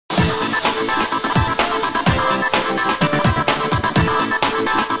Hi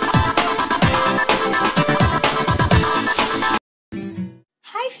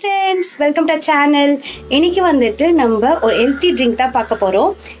friends, welcome to our channel. இன்னைக்கு வந்துட்டு நம்ம ஒரு ஹெல்த்தி ட்ரிங்க் தான் பார்க்க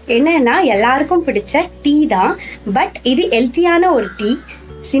போறோம். என்னன்னா எல்லாருக்கும் பிடிச்ச டீ தான், பட் இது ஹெல்த்தியான ஒரு டீ.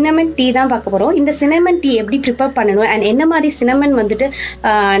 சினமன் டீ தான் பார்க்க போகிறோம். இந்த சினமன் டீ எப்படி ப்ரிப்பேர் பண்ணணும் அண்ட் என்ன மாதிரி சினமன் வந்துட்டு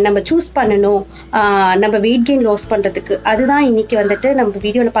நம்ம சூஸ் பண்ணணும் நம்ம வெயிட் கெயின் லாஸ் பண்ணுறதுக்கு, அதுதான் இன்றைக்கி வந்துட்டு நம்ம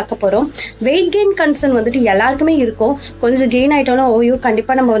வீடியோவில் பார்க்க போகிறோம். வெயிட் கெயின் கன்சர்ன் வந்துட்டு எல்லாருக்குமே இருக்கும். கொஞ்சம் கெயின் ஆகிட்டாலும் ஓய்யோ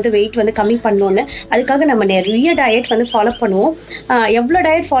கண்டிப்பாக நம்ம வந்து வெயிட் வந்து கம்மி பண்ணணும்னு, அதுக்காக நம்ம நிறைய டயட் வந்து ஃபாலோ பண்ணுவோம். எவ்வளோ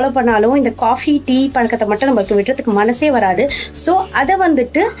டயட் ஃபாலோ பண்ணாலும் இந்த காஃபி டீ பழக்கத்தை மட்டும் நம்மளுக்கு விடுறதுக்கு மனசே வராது. ஸோ அதை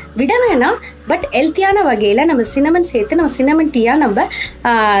வந்துட்டு விட வேணாம், பட் ஹெல்த்தியான வகையில் நம்ம சினமன் சேர்த்து நம்ம சினமன் டீயாக நம்ம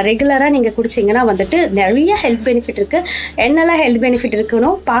ரெகுலராக நீங்கள் குடிச்சிங்கன்னா வந்துட்டு நிறைய ஹெல்த் பெனிஃபிட் இருக்குது. என்னெல்லாம் ஹெல்த் பெனிஃபிட் இருக்குன்னு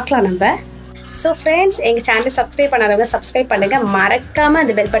பார்க்கலாம் நம்ம. ஸோ ஃப்ரெண்ட்ஸ், எங்கள் சேனலை சப்ஸ்கிரைப் பண்ணாதவங்க சப்ஸ்கிரைப் பண்ணுங்கள், மறக்காமல்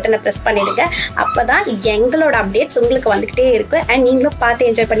அந்த பெல் பட்டனை ப்ரெஸ் பண்ணிவிடுங்க. அப்போ தான் எங்களோட அப்டேட்ஸ் உங்களுக்கு வந்துக்கிட்டே இருக்கும் அண்ட் நீங்களும் பார்த்து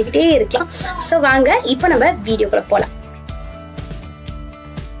என்ஜாய் பண்ணிக்கிட்டே இருக்கலாம். ஸோ வாங்க இப்போ நம்ம வீடியோக்குள்ளே போகலாம்.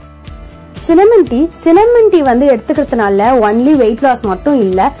 சினமன் டீ வந்து எடுத்துக்கிறதுனால ஒன்லி வெயிட் லாஸ் மட்டும்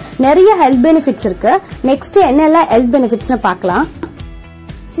இல்லை, நிறைய ஹெல்த் பெனிஃபிட்ஸ் இருக்கு. நெக்ஸ்ட் என்னெல்லாம் ஹெல்த் பெனிஃபிட்ஸ்னு பார்க்கலாம்.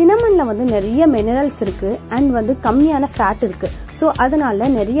 சினமன்ல வந்து நிறைய மினரல்ஸ் இருக்கு அண்ட் வந்து கம்மியான ஃபேட் இருக்கு. ஸோ அதனால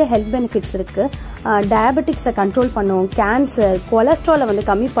நிறைய ஹெல்த் பெனிஃபிட்ஸ் இருக்கு. டயபெட்டிக்ஸை கண்ட்ரோல் பண்ணும், கேன்சர், கொலஸ்ட்ராலை வந்து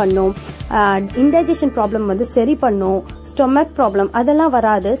கம்மி பண்ணும், இன்டைஜஷன் ப்ராப்ளம் வந்து சரி பண்ணும், ஸ்டொமக் ப்ராப்ளம் அதெல்லாம்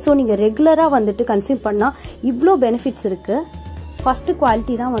வராது. ஸோ நீங்க ரெகுலரா வந்துட்டு கன்சியூம் பண்ணா இவ்வளோ பெனிஃபிட்ஸ் இருக்கு. ஃபர்ஸ்ட்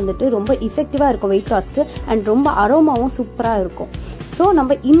குவாலிட்டி தான் வந்துட்டு ரொம்ப இஃபெக்டிவாக இருக்கும் வெயிட் லாஸ்க்கு அண்ட் ரொம்ப அரோமாவும் சூப்பராக இருக்கும். ஸோ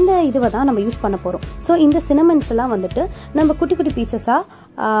நம்ம இந்த இதுவை தான் நம்ம யூஸ் பண்ண போகிறோம். ஸோ இந்த சினமன்ஸ் எல்லாம் வந்துட்டு நம்ம குட்டி குட்டி பீசஸாக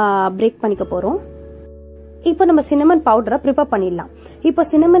பிரேக் பண்ணிக்க போகிறோம். இப்போ நம்ம சினமன் பவுடரை ப்ரிப்பேர் பண்ணிடலாம். இப்போ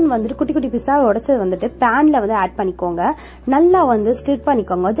சினமன் வந்துட்டு குட்டி குட்டி பீஸாக உடச்சது வந்துட்டு பேனில் வந்து ஆட் பண்ணிக்கோங்க. நல்லா வந்து ஸ்டிர்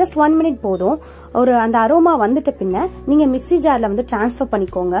பண்ணிக்கோங்க. ஜஸ்ட் 1 minute போதும். ஒரு அந்த அரோமா வந்துட்ட பின்ன நீங்கள் மிக்ஸி ஜாரில் வந்து டிரான்ஸ்ஃபர்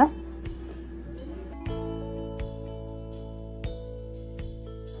பண்ணிக்கோங்க.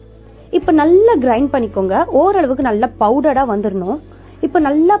 இப்போ நல்லா கிரைண்ட் பண்ணிக்கோங்க. ஓரளவுக்கு நல்லா பவுடரா வந்துடணும். இப்போ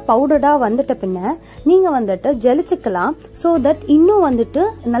நல்லா பவுடரா வந்துட்ட பின்ன நீங்க வந்துட்டு ஜலிச்சுக்கலாம். ஸோ தட் இன்னும் வந்துட்டு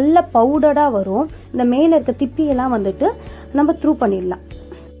நல்ல பவுடரா வரும். இந்த மேல இருக்க திப்பியெல்லாம் வந்துட்டு நம்ம த்ரூ பண்ணிடலாம்.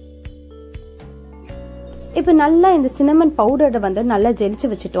 இப்போ நல்லா இந்த சினமன் பவுடரை வந்து நல்லா ஜெலிச்சு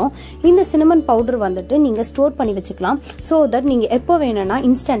வச்சுட்டோம். இந்த சினமன் பவுடர் வந்துட்டு நீங்க ஸ்டோர் பண்ணி வச்சுக்கலாம். ஸோ தட் நீங்க எப்போ வேணும்னா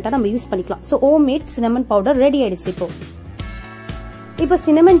இன்ஸ்டன்டா நம்ம யூஸ் பண்ணிக்கலாம். So homemade cinnamon powder ready ஆயிடுச்சு. இப்போ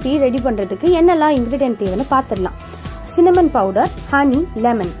சினமன் டீ ரெடி பண்றதுக்கு என்னெல்லாம் இன்கிரீடியன்ட் தேவைன்னு பார்த்துடலாம். சினமன் பவுடர், ஹனி,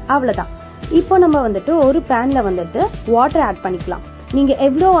 லெமன், அவ்வளவுதான். இப்போ நம்ம வந்துட்டு ஒரு பேன்ல வந்துட்டு வாட்டர் ஆட் பண்ணிக்கலாம். நீங்க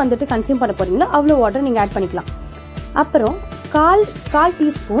எவ்வளோ வந்துட்டு கன்சியூம் பண்ண போறீங்களோ அவ்வளோ வாட்டர் நீங்க ஆட் பண்ணிக்கலாம். அப்புறம் கால்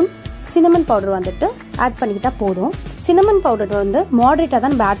டீஸ்பூன் சினமன் பவுடர் வந்துட்டு ஆட் பண்ணிக்கிட்டா போதும். சினமன் பவுடர் வந்து மாடரேட்டா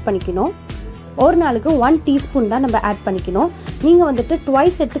தான் நம்ம ஆட் பண்ணிக்கணும். ஒரு நாளுக்கு 1 டீஸ்பூன் தான் நம்ம ஆட் பண்ணிக்கணும். நீங்க வந்துட்டு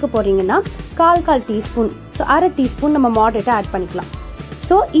ட்வைஸ் எடுத்துக்க போறீங்கன்னா கால் டீஸ்பூன், ஸோ அரை டீஸ்பூன் நம்ம மாடரேட்டா ஆட் பண்ணிக்கலாம்.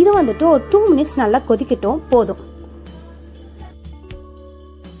 ஸோ இது வந்துட்டு ஒரு 2 minutes நல்லா கொதிக்கட்டும் போதும்.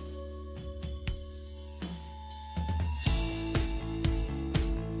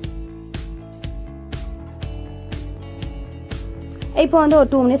 இப்போ வந்து ஒரு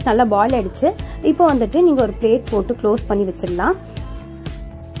 2 minutes நல்லா பாயில் ஆயிடுச்சு. இப்போ வந்துட்டு நீங்க ஒரு பிளேட் போட்டு க்ளோஸ் பண்ணி வச்சிடலாம்.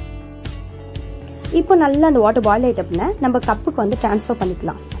 இப்போ நல்லா அந்த வாட்டர் பாயில் ஆயிட்ட அப்படின்னா நம்ம கப்புக்கு வந்து டிரான்ஸ்ஃபர்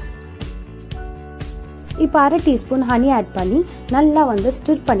பண்ணிக்கலாம். இப்போ அரை டீஸ்பூன் ஹனி ஆட் பண்ணி நல்லா வந்து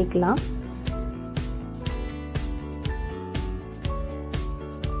ஸ்டிர் பண்ணிக்கலாம்.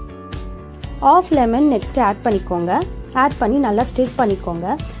 ஆஃப் லெமன் நெக்ஸ்ட் ஆட் பண்ணிக்கோங்க. ஆட் பண்ணி நல்லா ஸ்டிர் பண்ணிக்கோங்க.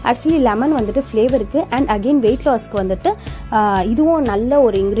 ஆக்சுவலி லெமன் வந்துட்டு ஃப்ளேவருக்கு அண்ட் அகெயின் வெயிட் லாஸ்க்கு வந்துட்டு இதுவும் நல்ல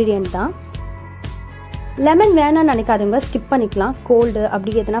ஒரு இன்கிரீடியன்ட் தான். லெமன் வேணாம்னு நினைக்காதவங்க ஸ்கிப் பண்ணிக்கலாம். கோல்டு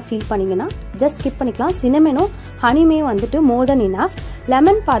அப்படி எதனா ஃபீல் பண்ணீங்கன்னா ஜஸ்ட் ஸ்கிப் பண்ணிக்கலாம். சினமனும் ஹனிமே வந்துட்டு மோர் தென் இனஃப்.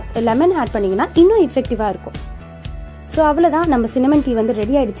 லெமன் ஆட் பண்ணீங்கன்னா இன்னும் எஃபெக்டிவா இருக்கும். ஸோ அவ்வளோதான், நம்ம சினமன் டீ வந்து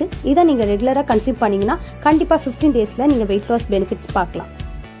ரெடி ஆயிடுச்சு. இதை நீங்கள் ரெகுலராக கன்சியூம் பண்ணீங்கன்னா கண்டிப்பாக 15 daysல நீங்கள் வெயிட் லாஸ் பெனிஃபிட்ஸ் பார்க்கலாம்.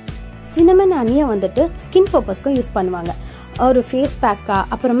 சினமன் ஹனியை வந்துட்டு ஸ்கின் பர்பஸ்க்கும் யூஸ் பண்ணுவாங்க. ஒரு ஃபேஸ் பேக்கா,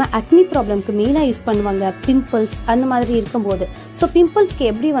 அப்புறமா அக்னி ப்ராப்ளம்க்கு மெயினாக யூஸ் பண்ணுவாங்க. பிம்பிள்ஸ் அந்த மாதிரி இருக்கும்போது, ஸோ பிம்பிள்ஸ்க்கு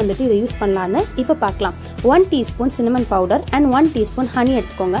எப்படி வந்துட்டு இதை யூஸ் பண்ணலான்னு இப்போ பார்க்கலாம். 1 teaspoon cinnamon powder and 1 teaspoon honey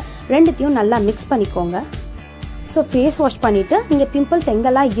எடுத்துக்கோங்க. ரெண்டுத்தையும் நல்லா மிக்ஸ் பண்ணிக்கோங்க. ஸோ ஃபேஸ் வாஷ் பண்ணிவிட்டு நீங்கள் பிம்பிள்ஸ்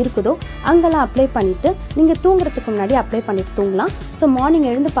எங்கெல்லாம் இருக்குதோ அங்கெல்லாம் அப்ளை பண்ணிவிட்டு நீங்கள் தூங்குறதுக்கு முன்னாடி அப்ளை பண்ணிட்டு தூங்கலாம். ஸோ மார்னிங்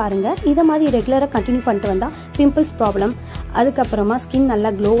எழுந்து பாருங்கள். இதை மாதிரி ரெகுலராக கண்டினியூ பண்ணிட்டு வந்தால் பிம்பிள்ஸ் ப்ராப்ளம், அதுக்கப்புறமா ஸ்கின்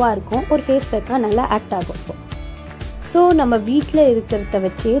நல்லா க்ளோவாக இருக்கும். ஒரு ஃபேஸ் பேக்காக நல்லா ஆக்ட் ஆகும். ஸோ நம்ம வீட்டில் இருக்கிறத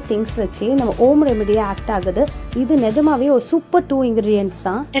வச்சே திங்ஸ் வச்சே நம்ம ஹோம் ரெமெடியாக ஆக்ட் ஆகுது. இது நிஜமாவே ஒரு சூப்பர் 2 இன்க்ரீடியன்ட்ஸ்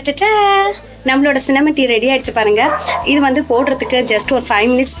தான். நம்மளோட சினமன் டீ ரெடி ஆகிடுச்சு பாருங்கள். இது வந்து போடுறதுக்கு ஜஸ்ட் ஒரு 5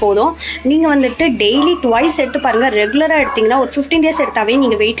 மினிட்ஸ் போதும். நீங்கள் வந்துட்டு டெய்லி ட்வைஸ் எடுத்து பாருங்கள். ரெகுலராக எடுத்திங்கன்னா ஒரு 15 டேஸ் எடுத்தாவே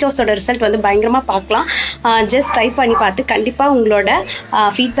நீங்கள் வெயிட் லாஸோட ரிசல்ட் வந்து பயங்கரமாக பார்க்கலாம். ஜஸ்ட் ட்ரை பண்ணி பார்த்து கண்டிப்பாக உங்களோட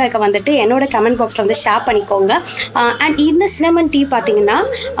ஃபீட்பேக்கை வந்துட்டு என்னோட கமெண்ட் பாக்ஸில் வந்து ஷேர் பண்ணிக்கோங்க. அண்ட் இந்த சினமன் டீ பார்த்தீங்கன்னா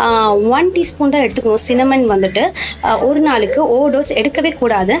 1 டீஸ்பூன் தான் எடுத்துக்கணும். சினமன் வந்துட்டு ஒரு நாளுக்கு ஓவர்டோஸ் எடுக்கவே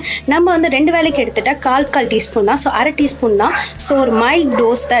கூடாது. நம்ம வந்து 2 வேளைக்கு எடுத்துட்டா 1/4 டீஸ்பூன் தான். ஸோ அரை டீஸ்பூன் தான். ஸோ ஒரு மைல்ட்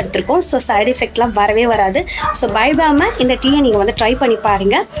டோஸ் தான் எடுத்திருக்கோம். ஸோ சைடு எஃபெக்ட்லாம் வரவே வராது. ஸோ பயப்படாமல் இந்த டீயை நீங்கள் வந்து ட்ரை பண்ணி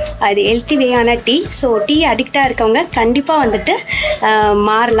பாருங்கள். அது ஹெல்த்தி வேயான டீ. ஸோ டீ அடிக்டாக இருக்கவங்க கண்டிப்பாக வந்துட்டு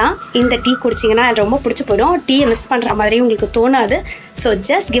மாறலாம். இந்த டீ குடிச்சிங்கன்னா அது ரொம்ப பிடிச்சி போயிடும். டீயை மிஸ் பண்ணுற மாதிரி உங்களுக்கு தோணாது. So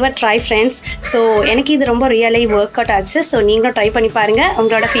just give a try friends. So எனக்கு இது ரொம்ப ரியலி ஒர்க் அவுட் ஆச்சு. ஸோ நீங்களும் ட்ரை பண்ணி பாருங்கள்.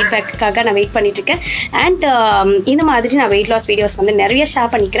 உங்களோட ஃபீட்பேக்குக்காக நான் வெயிட் பண்ணிட்டுருக்கேன். அண்ட் இந்த மாதிரி நான் வெயிட் லாஸ் வீடியோஸ் வந்து நிறைய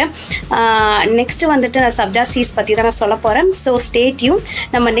ஷேர் பண்ணிக்கிறேன். நெக்ஸ்ட்டு வந்துட்டு நான் சப்ஜா சீட்ஸ் பற்றி தான் நான் சொல்ல போகிறேன். So stay tune.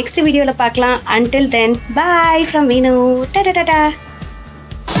 நம்ம நெக்ஸ்ட் வீடியோவில் பார்க்கலாம். Until then bye from Veenu. டா.